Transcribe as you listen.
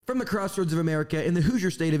From the crossroads of America in the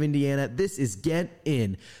Hoosier state of Indiana, this is Get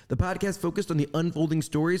In, the podcast focused on the unfolding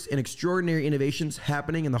stories and extraordinary innovations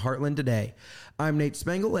happening in the heartland today. I'm Nate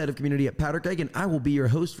Spangle, head of community at Powderkeg, and I will be your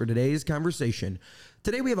host for today's conversation.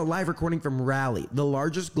 Today we have a live recording from Rally, the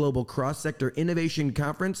largest global cross-sector innovation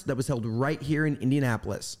conference that was held right here in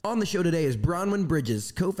Indianapolis. On the show today is Bronwyn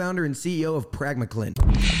Bridges, co-founder and CEO of Pragmaclin.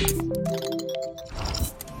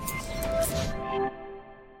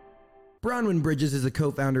 Bronwyn Bridges is the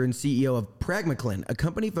co-founder and CEO of Pragmaclin, a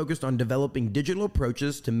company focused on developing digital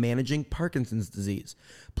approaches to managing Parkinson's disease.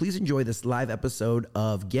 Please enjoy this live episode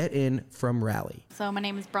of Get In from Rally. So my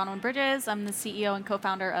name is Bronwyn Bridges. I'm the CEO and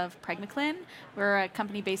co-founder of Pragmaclin. We're a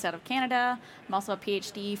company based out of Canada. I'm also a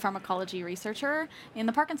PhD pharmacology researcher in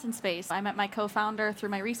the Parkinson's space. I met my co-founder through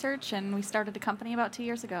my research, and we started the company about 2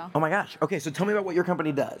 years ago. Oh my gosh. Okay, so tell me about what your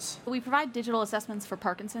company does. We provide digital assessments for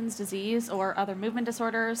Parkinson's disease or other movement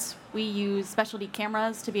disorders. We use specialty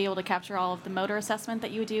cameras to be able to capture all of the motor assessment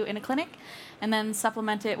that you would do in a clinic, and then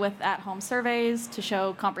supplement it with at-home surveys to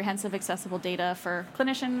show comprehensive, accessible data for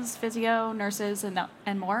clinicians, physio, nurses,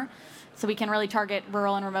 and more. So we can really target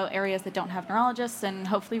rural and remote areas that don't have neurologists and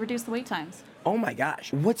hopefully reduce the wait times. Oh my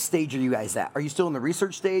gosh. What stage are you guys at? Are you still in the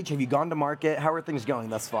research stage? Have you gone to market? How are things going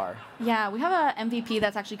thus far? Yeah, we have a MVP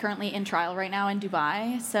that's actually currently in trial right now in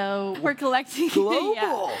Dubai. So we're collecting global.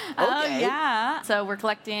 Yeah. Okay. Yeah. So we're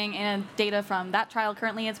collecting data from that trial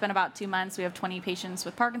currently. It's been about 2 months. We have 20 patients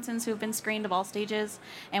with Parkinson's who have been screened of all stages,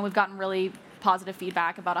 and we've gotten really positive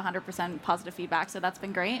feedback, about 100% positive feedback, so that's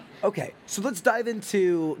been great. Okay, so let's dive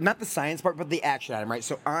into not the science part, but the action item, right?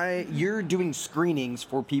 So you're doing screenings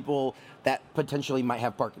for people that potentially might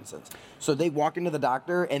have Parkinson's. So they walk into the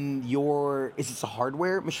doctor and is this a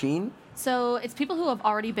hardware machine? So it's people who have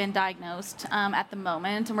already been diagnosed at the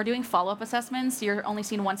moment, and we're doing follow-up assessments. You're only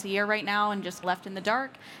seen once a year right now and just left in the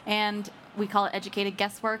dark, and we call it educated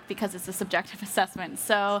guesswork because it's a subjective assessment.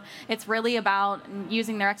 So it's really about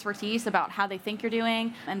using their expertise about how they think you're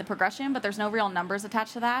doing and the progression, but there's no real numbers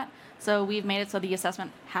attached to that. So we've made it so the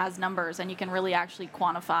assessment has numbers, and you can really actually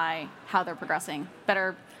quantify how they're progressing,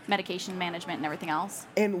 better medication management and everything else.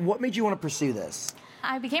 And what made you want to pursue this?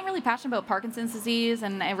 I became really passionate about Parkinson's disease,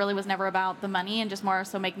 and it really was never about the money and just more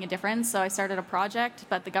so making a difference. So I started a project,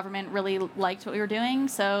 but the government really liked what we were doing.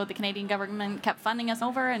 So the Canadian government kept funding us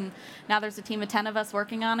over, and now there's a team of 10 of us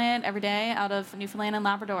working on it every day out of Newfoundland and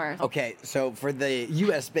Labrador. Okay, so for the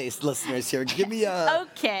U.S.-based listeners here, give me a...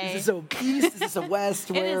 Okay. Is this a east? Is this a west?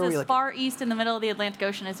 It is as far east in the middle of the Atlantic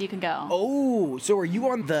Ocean as you can go. Oh, so are you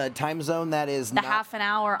on the time zone that is the half an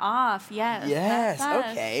hour off, yes. Yes, that's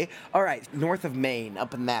okay. All right, north of Maine,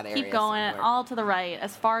 up in that area. Keep going somewhere. all to the right,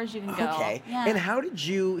 as far as you can go. Okay, yeah. And how did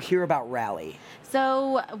you hear about Rally?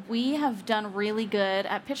 So we have done really good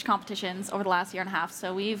at pitch competitions over the last year and a half.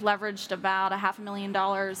 So we've leveraged about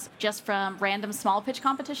 $500,000 just from random small pitch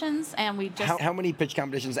competitions, and we just... How many pitch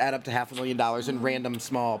competitions add up to $500,000 in random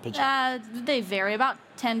small pitch competitions? They vary, about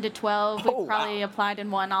 10 to 12. We've probably applied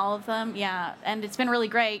and won all of them. Yeah, and it's been really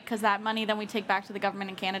great because that money then we take back to the government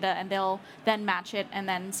in Canada, and they'll then match it and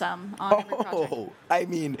then some on every project. I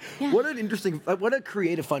mean, what an interesting, what a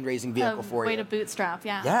creative fundraising vehicle for you. Way to bootstrap,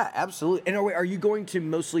 yeah. Yeah, absolutely. And are you going to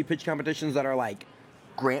mostly pitch competitions that are like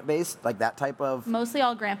grant-based, like that type of? Mostly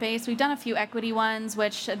all grant-based. We've done a few equity ones,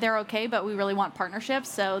 which they're okay, but we really want partnerships.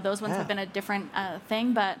 So those ones have been a different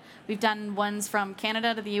thing. But we've done ones from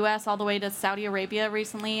Canada to the U.S. all the way to Saudi Arabia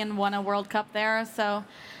recently and won a World Cup there. So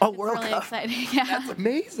it's World really Cup. exciting. Yeah. That's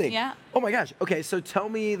amazing. Yeah. Oh my gosh. Okay, so tell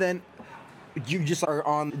me then. You just are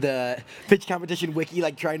on the pitch competition wiki,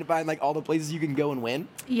 like trying to find like all the places you can go and win?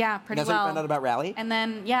 Yeah, pretty That's well. how you found out about Rally? And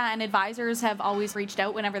then, and advisors have always reached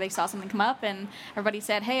out whenever they saw something come up, and everybody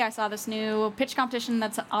said, hey, I saw this new pitch competition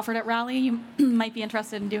that's offered at Rally. You might be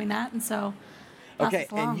interested in doing that. And so... Okay,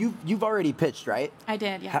 and you've already pitched, right? I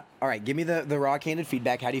did, yeah. All right, give me the raw, candid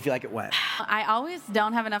feedback. How do you feel like it went? I always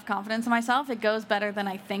don't have enough confidence in myself. It goes better than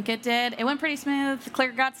I think it did. It went pretty smooth.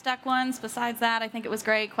 Clear got stuck once. Besides that, I think it was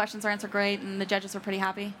great. Questions were answered great, and the judges were pretty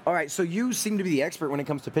happy. All right, so you seem to be the expert when it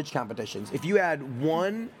comes to pitch competitions. If you had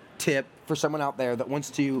one tip for someone out there that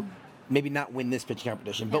wants to maybe not win this pitch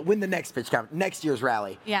competition, but win the next next year's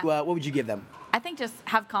Rally, what would you give them? I think just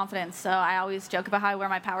have confidence. So I always joke about how I wear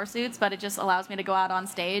my power suits, but it just allows me to go out on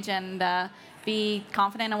stage and be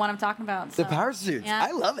confident in what I'm talking about. So, the power suits. Yeah.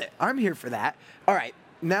 I love it. I'm here for that. All right,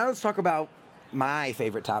 now let's talk about my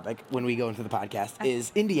favorite topic when we go into the podcast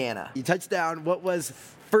is Indiana. You touched down. What was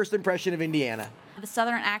first impression of Indiana? The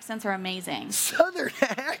Southern accents are amazing. Southern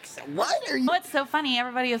accent? What are you? Well, it's so funny.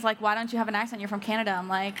 Everybody is like, why don't you have an accent? You're from Canada. I'm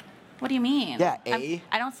like, What do you mean? Yeah,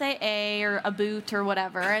 I don't say a or a boot or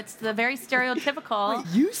whatever. It's the very stereotypical. Wait,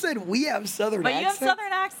 you said we have Southern But accents? you have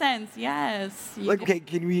Southern accents, yes. Like, okay,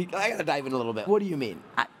 I gotta dive in a little bit. What do you mean?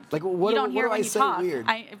 Like, what you don't hear do when I you say talk. weird?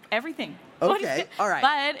 Everything. Okay, all right.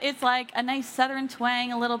 But it's like a nice Southern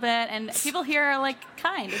twang a little bit, and people here are like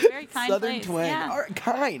kind. It's a very kind Southern place. twang. Yeah. All right,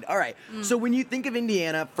 kind. All right. So when you think of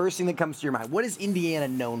Indiana, first thing that comes to your mind, what is Indiana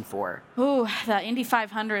known for? Ooh, the Indy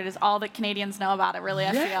 500 is all that Canadians know about it, really,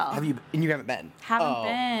 I feel. And you haven't been? Haven't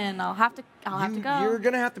been. I'll have to go. You're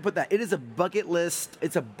going to have to put that. It is a bucket list.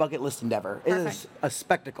 It's a bucket list endeavor. It is a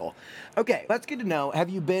spectacle. Okay, that's good to know. Have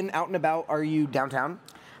you been out and about? Are you downtown?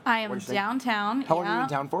 I am downtown. How long are you in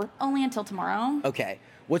town for? Only until tomorrow. Okay.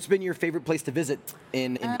 What's been your favorite place to visit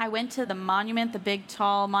in I went to the monument, the big,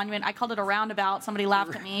 tall monument. I called it a roundabout. Somebody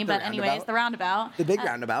laughed at me, but anyways, the roundabout. The big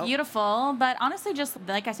roundabout. Beautiful, but honestly, just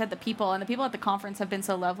like I said, the people at the conference have been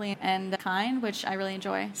so lovely and kind, which I really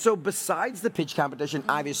enjoy. So besides the pitch competition,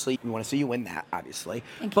 obviously, we want to see you win that, obviously.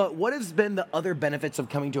 But what has been the other benefits of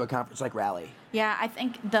coming to a conference like Rally? Yeah, I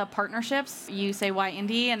think the partnerships, you say why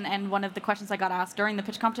Indy, and one of the questions I got asked during the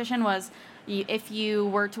pitch competition was, if you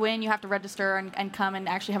were to win, you have to register and come and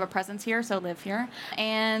actually have a presence here, so live here.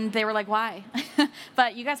 And they were like, why?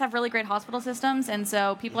 But you guys have really great hospital systems, and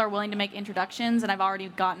so people are willing to make introductions, and I've already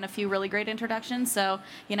gotten a few really great introductions, so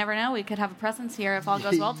you never know, we could have a presence here if all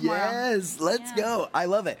goes well tomorrow. Yes, let's go. I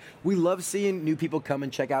love it. We love seeing new people come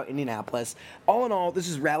and check out Indianapolis. All in all, this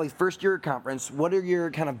is Rally's first year conference. What are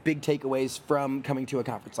your kind of big takeaways from coming to a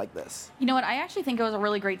conference like this? You know what? I actually think it was a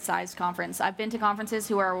really great sized conference. I've been to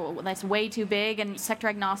conferences that's way too big, and sector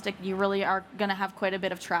agnostic, you really are going to have quite a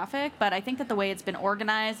bit of traffic, but I think that the way it's been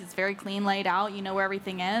organized, it's very clean laid out, you know where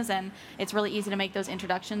everything is, and it's really easy to make those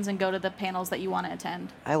introductions and go to the panels that you want to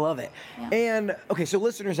attend. I love it. Yeah. And okay, so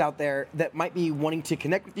listeners out there that might be wanting to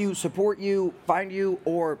connect with you, support you, find you,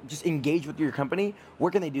 or just engage with your company,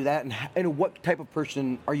 where can they do that, and what type of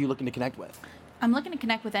person are you looking to connect with? I'm looking to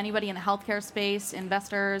connect with anybody in the healthcare space,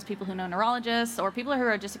 investors, people who know neurologists, or people who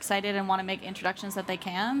are just excited and want to make introductions that they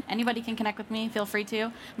can. Anybody can connect with me, feel free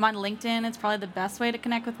to. I'm on LinkedIn, it's probably the best way to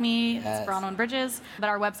connect with me. Yes. It's Bronwyn Bridges, but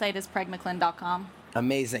our website is pregmclin.com.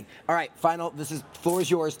 Amazing. All right, final. Floor is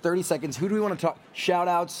yours. 30 seconds. Who do we want to talk? Shout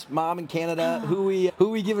outs, mom in Canada. Who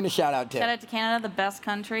we giving a shout out to? Shout out to Canada, the best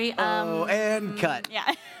country. And cut. Yeah.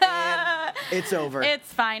 And it's over. It's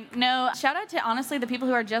fine. No, shout out to honestly the people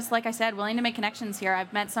who are just like I said, willing to make connections here.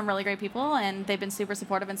 I've met some really great people, and they've been super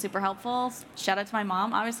supportive and super helpful. Shout out to my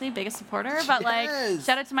mom, obviously, biggest supporter. But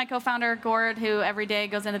shout out to my co-founder Gord, who every day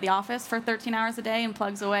goes into the office for 13 hours a day and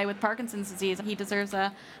plugs away with Parkinson's disease. He deserves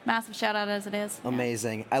a massive shout out as it is.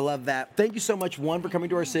 Amazing. I love that. Thank you so much, 1, for coming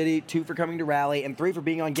to our city, 2, for coming to Rally, and 3, for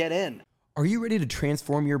being on Get In. Are you ready to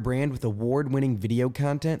transform your brand with award-winning video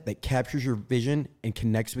content that captures your vision and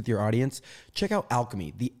connects with your audience? Check out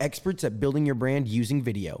Alchemy, the experts at building your brand using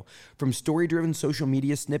video. From story-driven social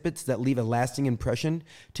media snippets that leave a lasting impression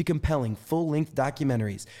to compelling full-length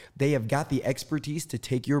documentaries, they have got the expertise to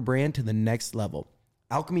take your brand to the next level.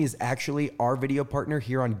 Alchemy is actually our video partner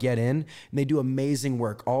here on Get In, and they do amazing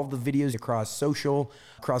work. All of the videos across social,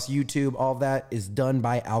 across YouTube, all of that is done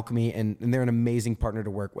by Alchemy, and they're an amazing partner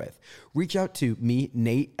to work with. Reach out to me,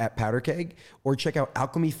 Nate, at PowderKeg, or check out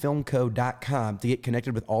alchemyfilmco.com to get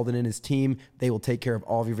connected with Alden and his team. They will take care of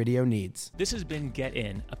all of your video needs. This has been Get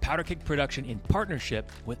In, a PowderKeg production in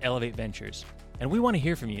partnership with Elevate Ventures. And we want to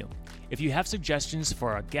hear from you. If you have suggestions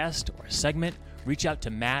for a guest or a segment, reach out to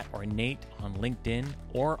Matt or Nate on LinkedIn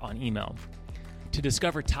or on email. To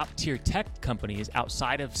discover top-tier tech companies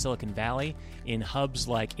outside of Silicon Valley in hubs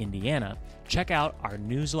like Indiana, check out our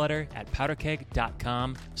newsletter at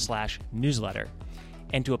powderkeg.com/newsletter.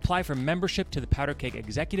 And to apply for membership to the PowderKeg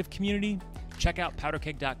executive community, check out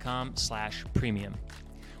powderkeg.com/premium.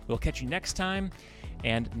 We'll catch you next time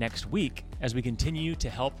and next week as we continue to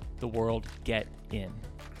help the world get in.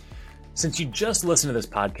 Since you just listened to this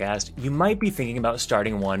podcast, you might be thinking about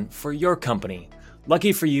starting one for your company.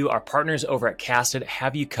 Lucky for you, our partners over at Casted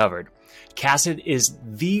have you covered. Casted is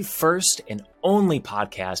the first and only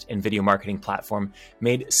podcast and video marketing platform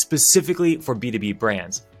made specifically for B2B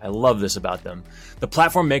brands. I love this about them. The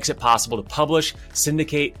platform makes it possible to publish,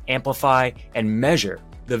 syndicate, amplify, and measure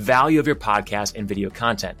the value of your podcast and video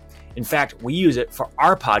content. In fact, we use it for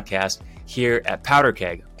our podcast here at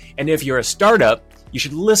PowderKeg. And if you're a startup, you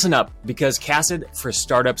should listen up because Casted for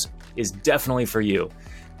Startups is definitely for you.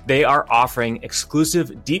 They are offering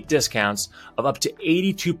exclusive deep discounts of up to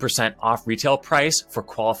 82% off retail price for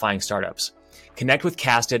qualifying startups. Connect with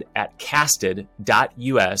Casted at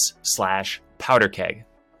casted.us/powderkeg.